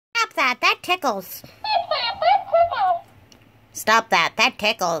that. That tickles. Stop that. That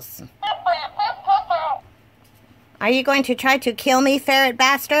tickles. Are you going to try to kill me, ferret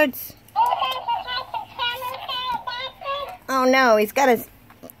bastards? Oh no, he's got his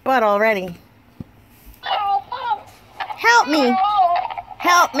butt already. Help me!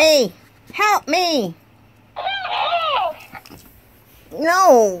 Help me! Help me!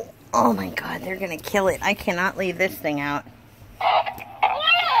 No! Oh my god, they're gonna kill it. I cannot leave this thing out.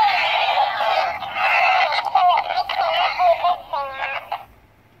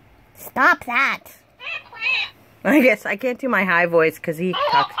 Stop that! I guess I can't do my high voice because he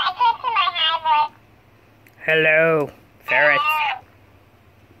talks. Hello, ferrets.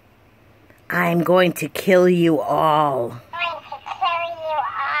 I'm going to kill you all.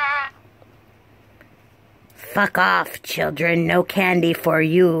 Fuck off, children. No candy for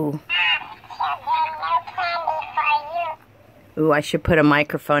you. Ooh, I should put a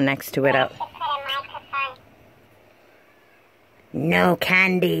microphone next to it. No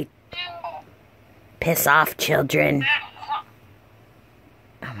candy. Piss off, children.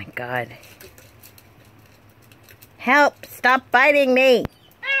 Oh my god. Help! Stop biting me!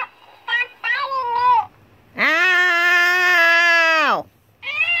 Ow!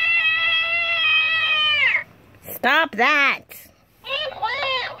 Stop that!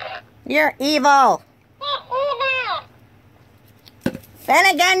 You're evil! Then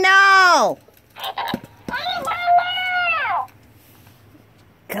again, no!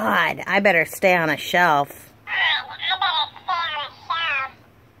 God, I better stay on a shelf.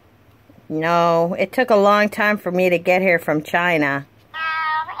 No, it took a long time for me to get here from China.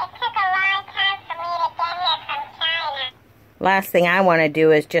 Last thing I want to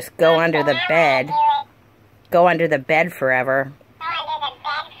do is just go under the bed. Go under the bed forever.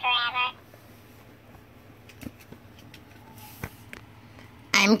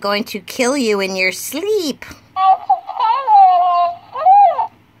 I'm going to kill you in your sleep.